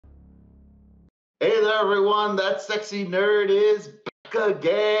Hey there, everyone. That sexy nerd is back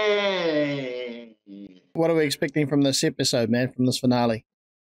again. What are we expecting from this episode, man, from this finale?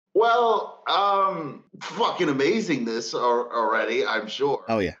 Well, fucking amazing this already, I'm sure.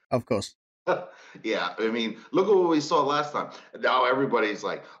 Oh, yeah, of course. Yeah, I mean, look at what we saw last time. Now everybody's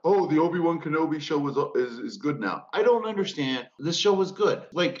like, oh, the Obi-Wan Kenobi show is good now. I don't understand. This show was good.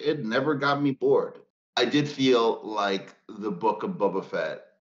 Like, it never got me bored. I did feel like the Book of Boba Fett.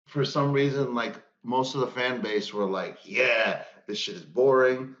 For some reason, like, most of the fan base were like, yeah, this shit is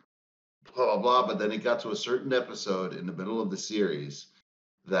boring, blah, blah, blah. But then it got to a certain episode in the middle of the series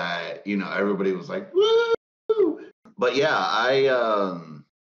that, you know, everybody was like, woo! But yeah, I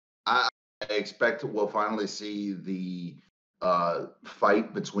expect we'll finally see the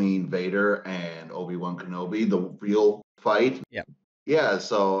fight between Vader and Obi-Wan Kenobi, the real fight. Yeah. Yeah,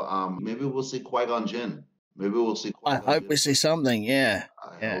 so maybe we'll see Qui-Gon Jinn. Maybe we'll see Qui-Gon I hope Jinn. we see something, yeah.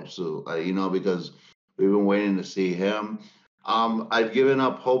 I hope so. You know, because we've been waiting to see him. I've given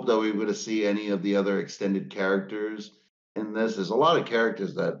up hope that we're going to see any of the other extended characters in this. There's a lot of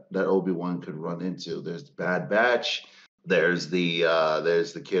characters that Obi-Wan could run into. There's Bad Batch. There's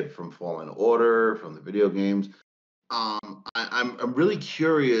the kid from Fallen Order from the video games. I'm really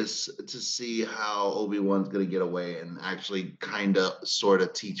curious to see how Obi-Wan's going to get away and actually kind of sort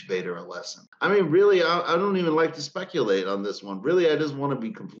of teach Vader a lesson. I mean, really, I don't even like to speculate on this one. Really, I just want to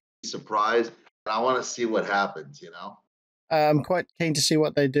be completely surprised, and I want to see what happens, you know? I'm quite keen to see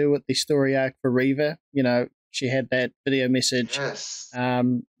what they do with the story arc for Reva. You know, she had that video message. Yes.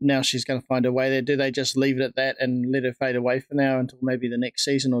 Now she's going to find a way there. Do they just leave it at that and let her fade away for now until maybe the next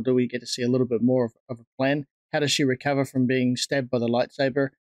season, or do we get to see a little bit more of a plan? How does she recover from being stabbed by the lightsaber?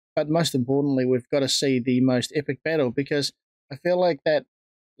 But most importantly, we've got to see the most epic battle, because I feel like that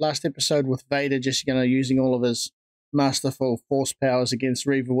last episode with Vader just, you know, using all of his masterful force powers against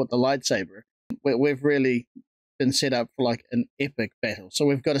Reva with the lightsaber, we've really been set up for like an epic battle. So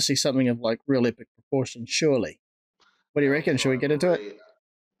we've got to see something of like real epic proportions, surely. What do you reckon? Should we get into it?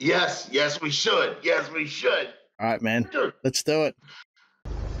 Yes, we should. Yes, we should. All right, man. Let's do it.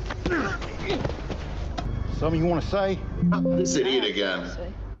 Something you want to say? This idiot again.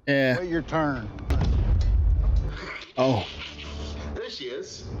 Yeah. Wait your turn. Oh. There she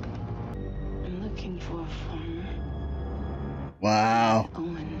is. I'm looking for a farmer. Wow.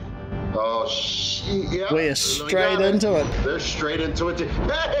 Oh, shit. Yeah. We are straight into it. They're straight into it.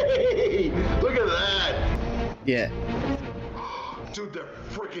 Hey! Look at that. Yeah. Dude, they're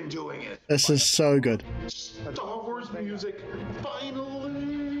freaking doing it. This is so good. Star Wars music.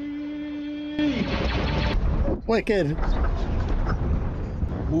 Finally. Wicked.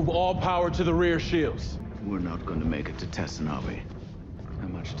 Move all power to the rear shields. We're not going to make it to Tessin, are we? How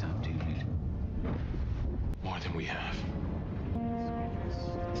much time do you need? More than we have.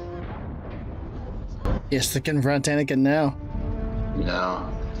 Yes, to confront Anakin now. Yeah.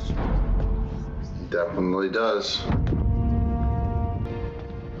 Definitely does.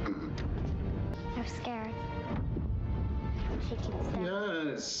 I'm scared. She keeps saying.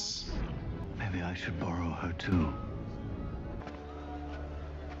 Yes. Maybe I should borrow her too.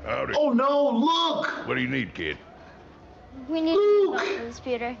 Howdy. Oh no, look! What do you need, kid? We need to talk to this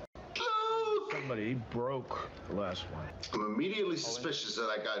Peter. Look! Somebody broke the last one. I'm immediately suspicious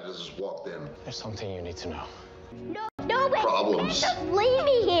that guy just walked in. There's something you need to know. No, wait! Problems. Just leave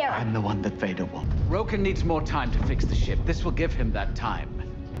me here! I'm the one that Vader wants. Roken needs more time to fix the ship. This will give him that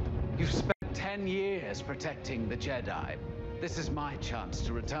time. You've spent 10 years protecting the Jedi. This is my chance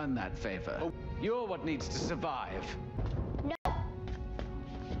to return that favor. You're what needs to survive.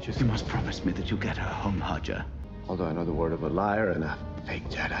 You must promise me that you'll get her home, Haja. Although I know the word of a liar and a fake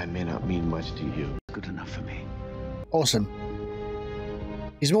Jedi may not mean much to you. Good enough for me. Awesome.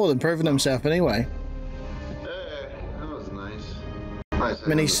 He's more than proven himself anyway. Hey, that was nice. Nice. I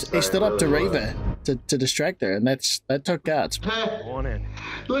mean, he stood up to Reva to distract her, and that took guts. Hey, Go on in.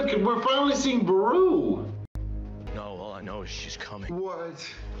 look, we're finally seeing Baru. No, all I know is she's coming. What?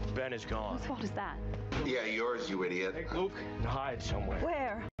 Ben is gone. Whose fault is that? Yeah, yours, you idiot. Take Luke and hide somewhere.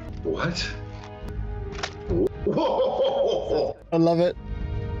 Where? What? Whoa! I love it.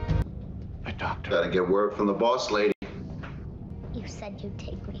 My doctor. Gotta get word from the boss lady. You said you'd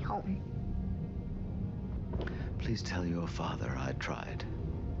take me home. Please tell your father I tried.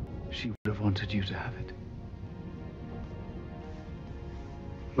 She would have wanted you to have it.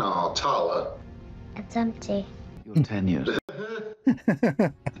 No, Tala. It's empty. Your 10 years.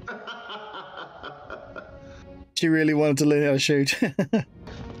 She really wanted to learn how to shoot.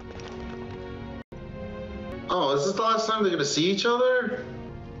 Oh, is this the last time they're gonna see each other?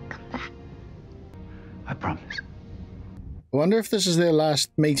 I promise. I wonder if this is their last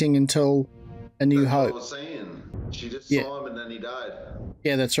meeting until A New That's what I Hope. was saying. She just Yeah. saw him and then he died.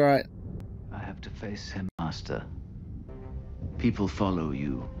 Yeah, that's right. I have to face him, Master. People follow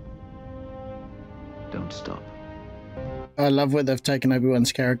you. Don't stop. I love where they've taken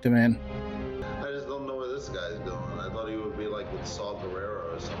Obi-Wan's character, man. I just don't know where this guy's going. I thought he would be like with Saw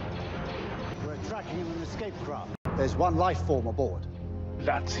Gerrera or something. We're tracking him in an escape craft. There's one life form aboard.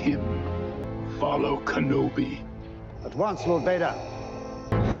 That's him. Follow Kenobi. At once, Lord Vader.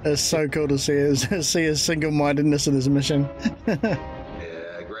 It's so cool to see his single-mindedness in his mission. Yeah,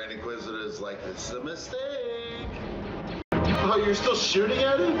 Grand Inquisitor's like, this is a mistake. Oh, you're still shooting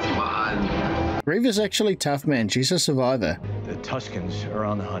at him? Come on. Reva's actually tough, man. She's a survivor. The Tuskens are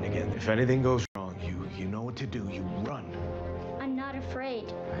on the hunt again. If anything goes wrong, you know what to do. You run. I'm not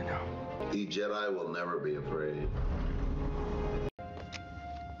afraid. I know. The Jedi will never be afraid.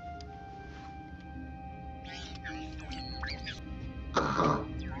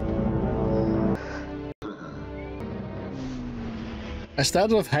 I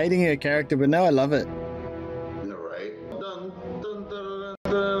started off hating her character, but now I love it. You're right. Dun, dun, dun,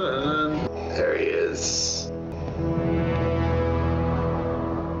 dun, dun. There he is.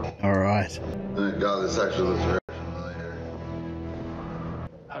 All right. Oh God, this actually looks very familiar.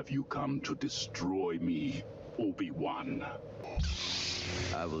 Have you come to destroy me, Obi-Wan?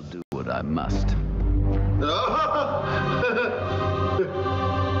 I will do what I must.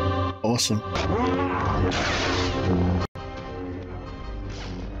 Awesome.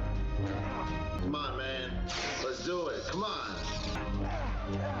 Come on, man. Let's do it. Come on.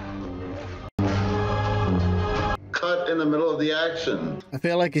 Cut in the middle of the action. I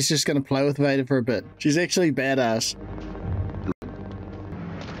feel like he's just going to play with Vader for a bit. She's actually badass.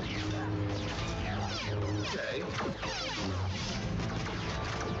 Okay.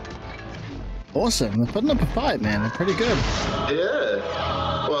 Awesome. They're putting up a fight, man. They're pretty good. Yeah.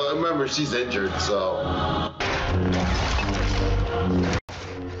 Well, remember, she's injured, so.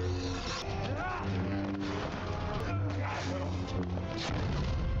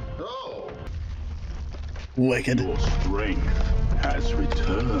 Oh. Wicked. Your strength has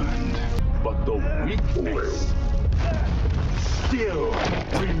returned, but the weakness still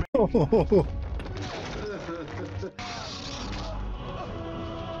remains.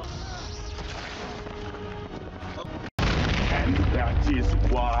 And that is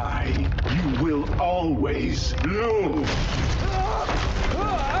why you will always lose.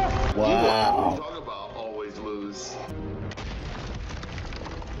 Wow. Talk about always lose.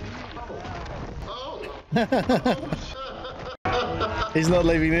 He's not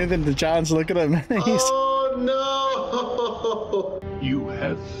leaving anything to chance. Look at him. Oh no! You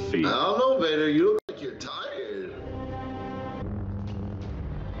have failed. I don't know, Vader. You look like you're tired.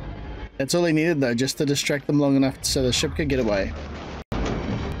 That's all he needed, though, just to distract them long enough so the ship could get away.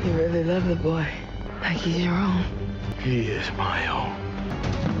 You really love the boy, like he's your own. He is my own.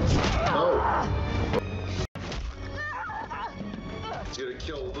 Oh. He's gonna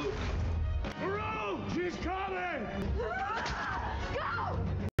kill Luke. She's coming!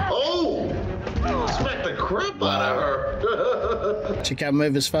 Oh! Smack the crap out of her. She can't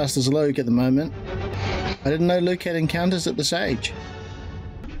move as fast as Luke at the moment. I didn't know Luke had encounters at this age.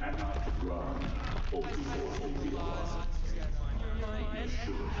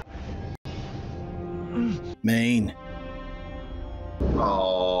 Mean.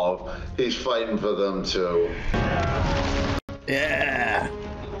 Oh, he's fighting for them too. Yeah.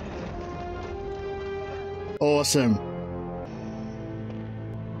 Awesome.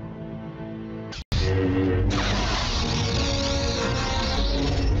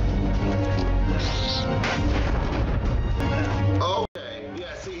 Okay,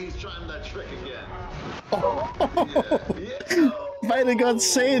 yeah, see, he's trying that trick again. Yeah. Vader got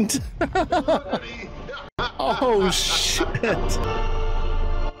sent. Oh shit.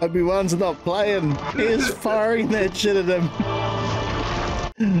 Obi-Wan's not playing. He is firing that shit at him.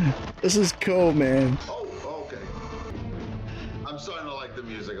 This is cool, man. Oh, okay. I'm starting to like the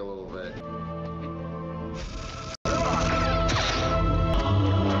music a little bit.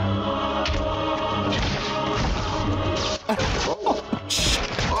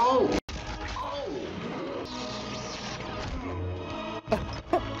 Oh!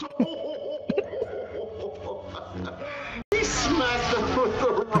 He smacked him with the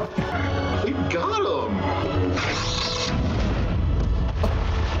rock. He got him.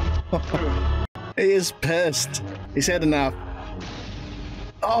 He is pissed. He's had enough.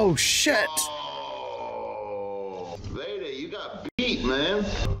 Oh shit! Oh, Vader, you got beat, man.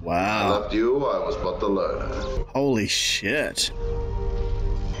 I Wow. left you. I was but the learner. Holy shit.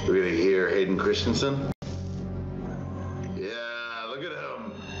 We're gonna hear Hayden Christensen. Yeah, look at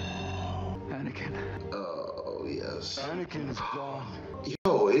him. Anakin. Oh, yes. Anakin's gone.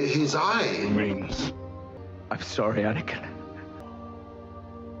 Yo, his eye. Remains. I'm sorry, Anakin.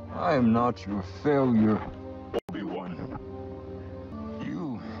 I am not your failure. Obi-Wan.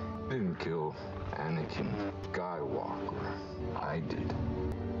 You didn't kill Anakin Skywalker. I did.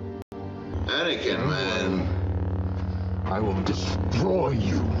 Anakin, man. I will destroy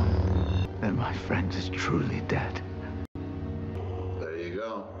you. Then my friend is truly dead. There you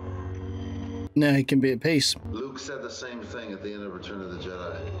go. Now he can be at peace. Luke said the same thing at the end of Return of the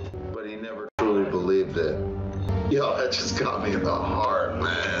Jedi, but he never truly believed it. Yo, that just got me in the heart,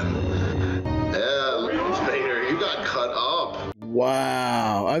 man. Yeah, Vader, you got cut up.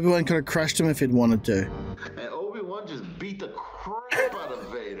 Wow. Obi-Wan could have crushed him if he'd wanted to. And Obi-Wan just beat the crap out of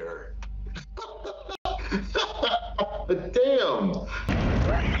Vader. Damn.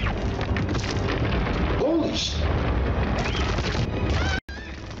 Holy shit.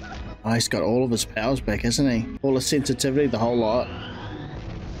 Oh, he's got all of his powers back, hasn't he? All the sensitivity, the whole lot.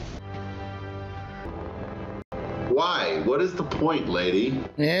 Why? What is the point, lady?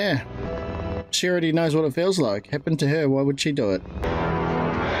 Yeah. She already knows what it feels like. Happened to her, why would she do it?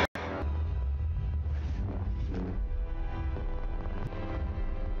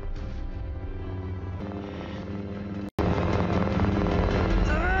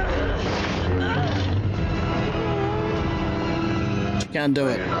 She can't do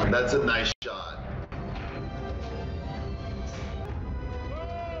it. That's a nice shot.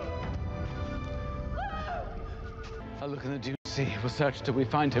 I'll look in the due sea. We'll search till we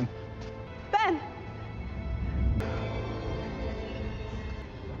find him. Ben!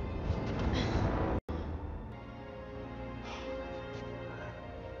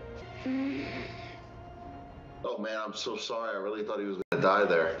 Oh man, I'm so sorry. I really thought he was gonna die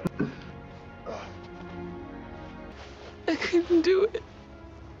there. I couldn't do it.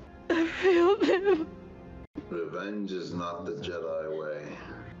 I failed him. Revenge is not the Jedi way.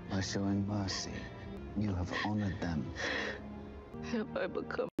 By showing mercy, you have honored them. Have I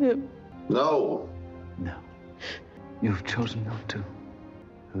become him? No. No. You have chosen not to.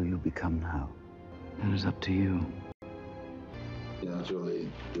 Who you become now. That is up to you. You know, it's really,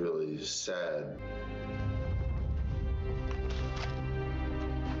 really sad.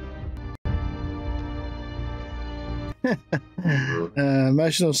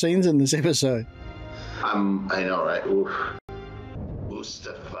 Emotional scenes in this episode. I know, right? Oof.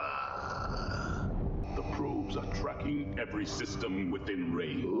 Mustafa. The probes are tracking every system within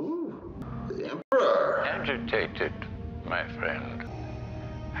range. Ooh, the Emperor. Agitated, my friend.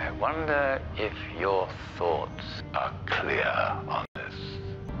 I wonder if your thoughts are clear on this.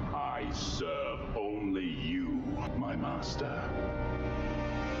 I serve only you, my master.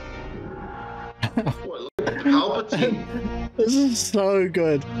 Boy, look at Palpatine. This is so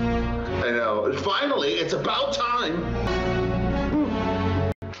good. I know. Finally, it's about time.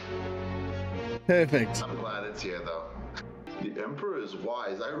 Perfect. I'm glad it's here, though. The Emperor is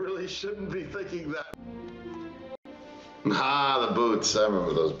wise. I really shouldn't be thinking that. Ah, the boots. I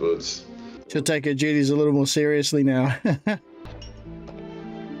remember those boots. She'll take her duties a little more seriously now.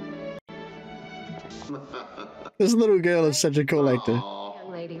 This little girl is such a cool actor.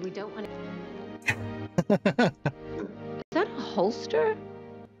 Young lady, we don't want to... Is that a holster?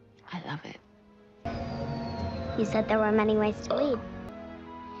 I love it. You said there were many ways to lead.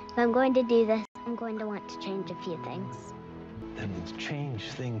 If I'm going to do this, I'm going to want to change a few things. Then let's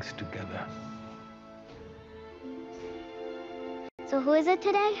change things together. So who is it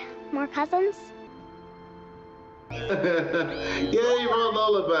today? More cousins? Yeah, you brought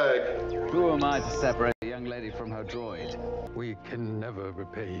Lola back. Who am I to separate the young lady from her droid? We can never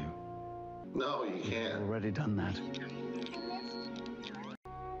repay you. No, you I've can't. already done that.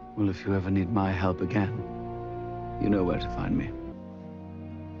 Well, if you ever need my help again, you know where to find me.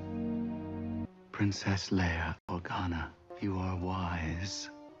 Princess Leia Organa, you are wise,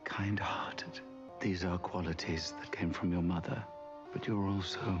 kind-hearted. These are qualities that came from your mother, but you're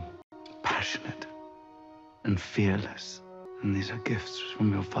also passionate and fearless, and these are gifts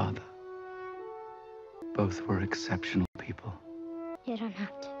from your father. Both were exceptional people. You don't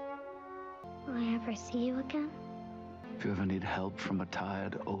have to. Will I ever see you again? If you ever need help from a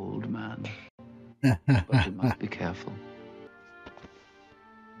tired old man, but you must be careful.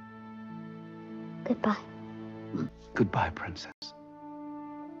 Goodbye. Goodbye, princess.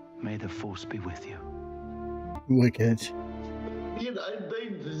 May the force be with you. Wicked. You know,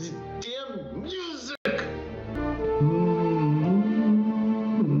 damn music.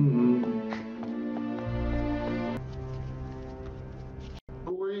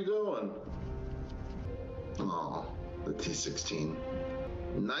 Where are you going? Oh, the T-16.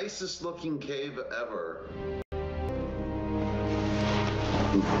 Nice nicest looking cave ever.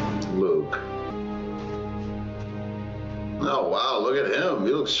 Luke. Oh wow, look at him.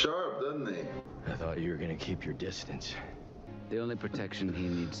 He looks sharp, doesn't he? I thought you were gonna keep your distance. The only protection he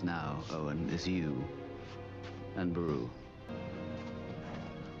needs now, Owen, is you and Baru.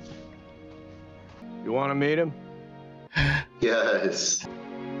 You want to meet him? Yes.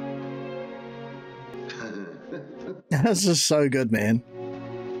 This is so good, man.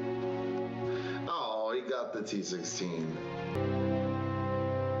 Oh, he got the T-16.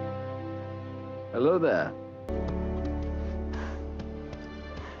 Hello there.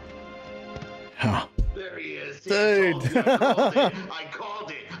 Huh. There he is. Dude. I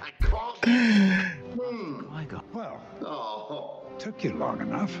called it. My God. Well, Oh. took you long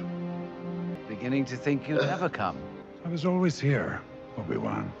enough. Beginning to think you'd never come. I was always here,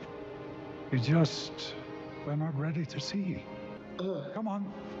 Obi-Wan. You just were not ready to see. Come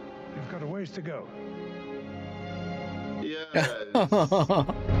on. You've got a ways to go. Yes.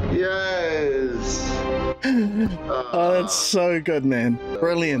 Yes. Oh, that's so good, man.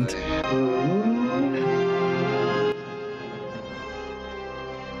 Brilliant.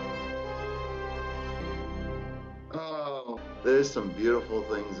 Oh, there's some beautiful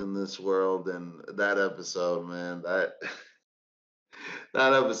things in this world, and that episode, man, that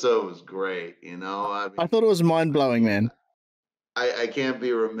episode was great. You know, I mean, I thought it was mind-blowing, man. I can't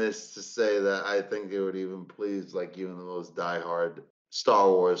be remiss to say that I think it would even please like even the most diehard Star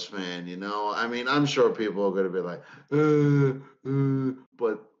Wars fan, you know? I mean, I'm sure people are gonna be like,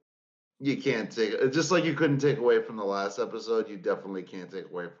 but you can't take it. Just like you couldn't take away from the last episode, you definitely can't take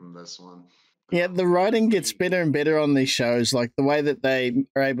away from this one. Yeah, the writing gets better and better on these shows. Like the way that they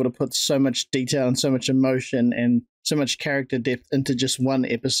are able to put so much detail and so much emotion and so much character depth into just one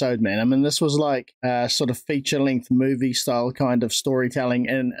episode, man. I mean, this was like a sort of feature-length movie-style kind of storytelling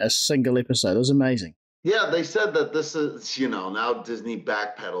in a single episode. It was amazing. Yeah, they said that this is, you know, now Disney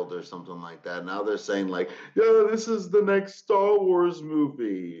backpedaled or something like that. Now they're saying like, yeah, this is the next Star Wars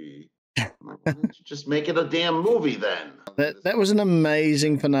movie. I'm like, why don't you just make it a damn movie then? That was an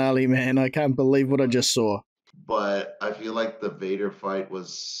amazing finale, man. I can't believe what I just saw. But I feel like the Vader fight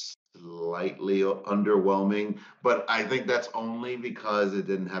was slightly underwhelming, but I think that's only because it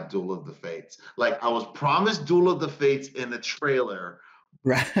didn't have Duel of the Fates. Like I was promised Duel of the Fates in the trailer,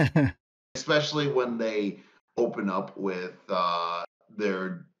 Right. especially when they open up with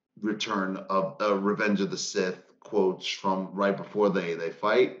their return of Revenge of the Sith quotes from right before they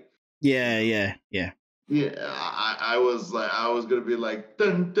fight. Yeah. Yeah, I was gonna be like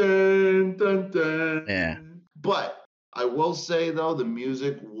dun dun dun dun. Yeah. But I will say though, the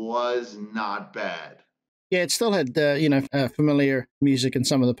music was not bad. Yeah, it still had familiar music in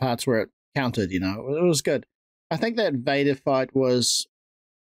some of the parts where it counted. You know, it was good. I think that Vader fight was,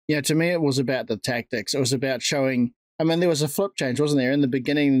 to me, it was about the tactics. It was about showing. I mean, there was a flip change, wasn't there? In the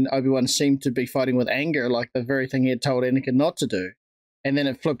beginning, Obi-Wan seemed to be fighting with anger, like the very thing he had told Anakin not to do. And then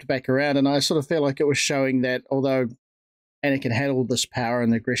it flipped back around, and I sort of feel like it was showing that although Anakin had all this power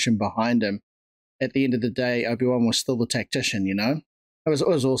and aggression behind him, at the end of the day, Obi-Wan was still the tactician, you know? It was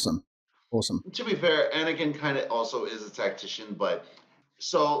awesome. Awesome. To be fair, Anakin kind of also is a tactician, but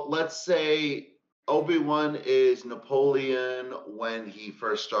so let's say Obi-Wan is Napoleon when he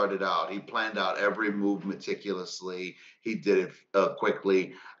first started out. He planned out every move meticulously. He did it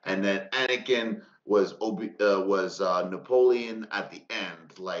quickly. And then Anakin was Napoleon at the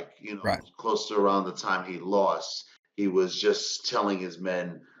end, like, right. Close to around the time he lost. He was just telling his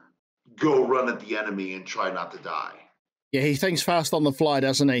men, go run at the enemy and try not to die. Yeah, he thinks fast on the fly,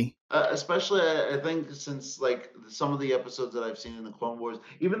 doesn't he? Especially, I think, since like some of the episodes that I've seen in the Clone Wars,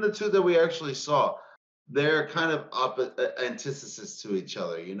 even the two that we actually saw, they're kind of antithesis to each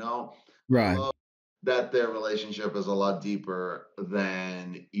other, you know? Right. That their relationship is a lot deeper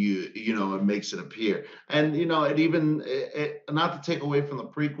than it makes it appear. And, it even, not to take away from the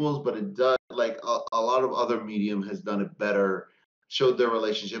prequels, but it does, like a lot of other medium has done it better, showed their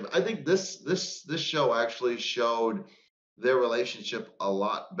relationship. I think this show actually showed their relationship a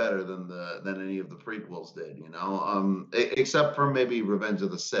lot better than any of the prequels did, except for maybe Revenge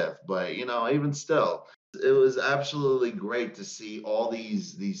of the Sith. But, even still, it was absolutely great to see all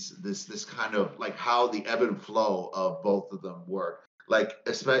this kind of like how the ebb and flow of both of them work. Like,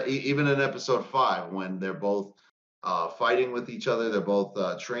 especially even in episode 5, when they're both fighting with each other, they're both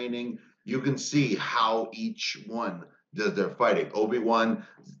training, you can see how each one does their fighting. Obi-Wan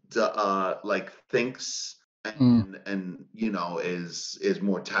thinks and is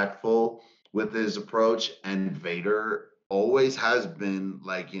more tactful with his approach, and Vader always has been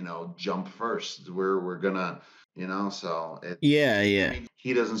like, jump first. We're gonna, so it, yeah.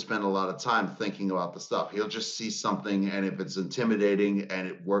 he doesn't spend a lot of time thinking about the stuff. He'll just see something, and if it's intimidating and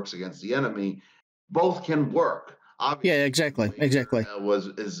it works against the enemy, both can work. Obviously, yeah, exactly.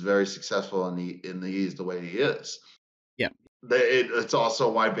 Is very successul and he is the way he is. Yeah, it's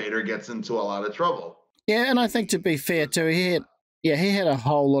also why Vader gets into a lot of trouble. Yeah, and I think to be fair too, he had a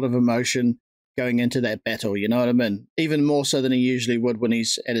whole lot of emotion going into that battle. You know what I mean? Even more so than he usually would when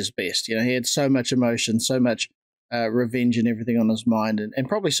he's at his best. You know, he had so much emotion, so much revenge and everything on his mind, and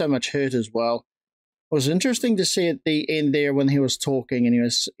probably so much hurt as well. It was interesting to see at the end there when he was talking, and he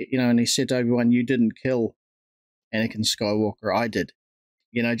was, and he said to Obi-Wan, "You didn't kill Anakin Skywalker, I did."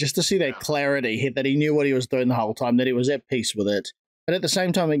 You know, just to see that clarity, that he knew what he was doing the whole time, that he was at peace with it. But at the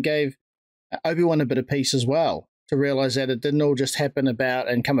same time, it gave Obi-Wan a bit of peace as well, to realize that it didn't all just happen about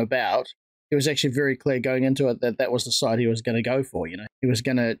and come about. He was actually very clear going into it that that was the side he was going to go for, He was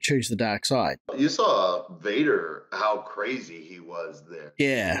going to choose the dark side. You saw Vader, how crazy he was there.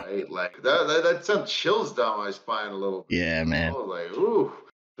 Yeah. Right? Like, that sent chills down my spine a little bit. Yeah, man. I was like, ooh,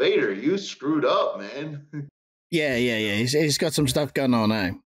 Vader, you screwed up, man. Yeah. He's got some stuff going on, eh?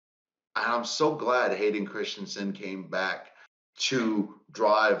 And I'm so glad Hayden Christensen came back to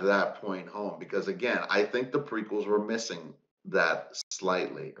drive that point home, because again, I think the prequels were missing that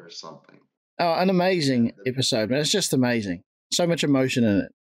slightly or something. Oh, an amazing episode, man. It's just amazing. So much emotion in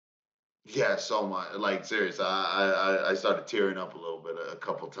it. Yeah, so much. Like, seriously, I started tearing up a little bit a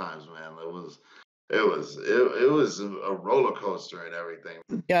couple times, man. It was a roller coaster and everything.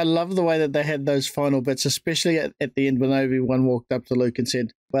 Yeah, I love the way that they had those final bits, especially at the end when Obi-Wan walked up to Luke and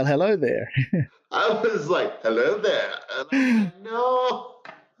said, "Well, hello there." I was like, "Hello there," and I'm like, "No."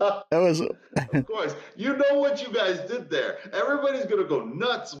 That was, of course, you know what you guys did there. Everybody's gonna go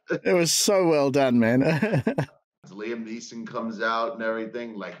nuts. It was so well done, man. Liam Neeson comes out and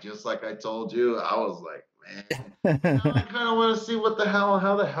everything, like just like I told you. I was like, man, now I kind of want to see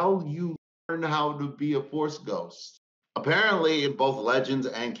how the hell you learn how to be a Force ghost. Apparently, in both Legends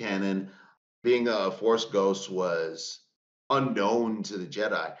and canon, being a Force ghost was unknown to the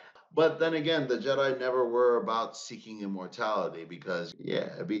Jedi. But then again, the Jedi never were about seeking immortality because,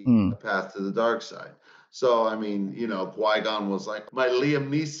 it'd be a path to the dark side. So, I mean, Qui-Gon was like, my Liam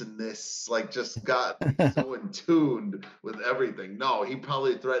Neeson-ness, like, just got so in tuned with everything. No, he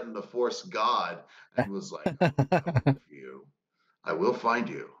probably threatened the Force God and was like, I will find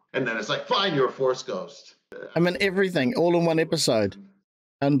you. And then it's like, fine, you're a Force ghost. I mean, everything, all in one episode.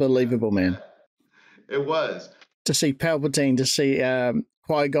 Unbelievable, man. It was. To see Palpatine, to see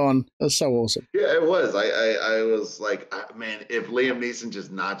Qui-Gon, it was so awesome. Yeah, it was. I was like, man, if Liam Neeson just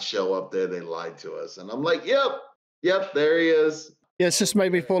not show up there, they lied to us. And I'm like, yep, there he is. Yeah, it's just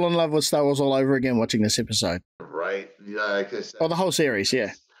made me fall in love with Star Wars all over again watching this episode. Right. Yeah, like I said, the whole series,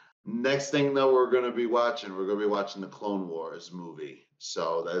 yeah. Next thing that we're going to be watching the Clone Wars movie.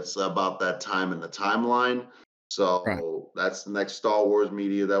 So that's about that time in the timeline. So that's the next Star Wars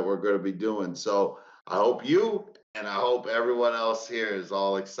media that we're going to be doing. So I hope you and I hope everyone else here is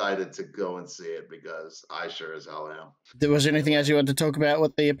all excited to go and see it, because I sure as hell am. Was there anything else you wanted to talk about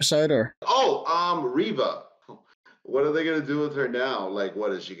with the episode, or? Reva. What are they going to do with her now? Like,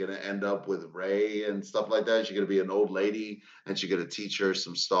 what is she going to end up with Rey and stuff like that? Is she going to be an old lady and she's going to teach her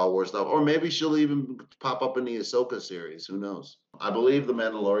some Star Wars stuff? Or maybe she'll even pop up in the Ahsoka series. Who knows? I believe The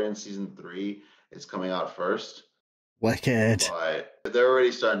Mandalorian season 3 is coming out first. Wicked. But they're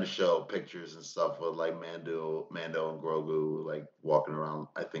already starting to show pictures and stuff with like Mando and Grogu like walking around,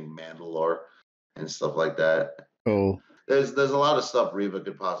 I think, Mandalore and stuff like that. Cool. There's a lot of stuff Reva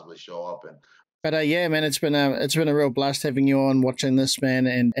could possibly show up in. But yeah, man, it's been a real blast having you on, watching this, man,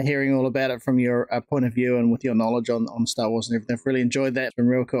 and hearing all about it from your point of view and with your knowledge on Star Wars and everything. I've really enjoyed that. It's been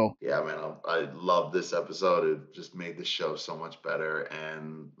real cool. Yeah, man, I love this episode. It just made the show so much better,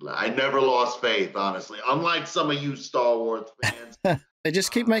 and I never lost faith, honestly. Unlike some of you Star Wars fans. They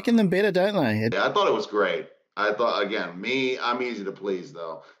just keep making them better, don't they? Yeah, I thought it was great. I thought, again, I'm easy to please,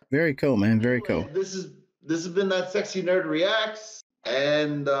 though. Very cool, man. Very cool. This has been That Sexy Nerd Reacts,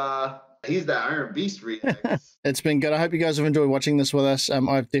 and he's the Iron Beast Reacts. It's been good. I hope you guys have enjoyed watching this with us.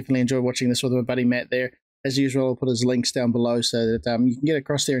 I've definitely enjoyed watching this with my buddy Matt there. As usual, I'll put his links down below so that you can get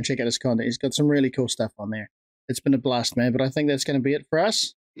across there and check out his content. He's got some really cool stuff on there. It's been a blast, man, but I think that's going to be it for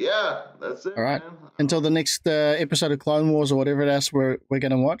us. Yeah, that's it. All right. Man. Until the next episode of Clone Wars or whatever else we're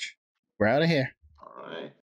going to watch, we're out of here.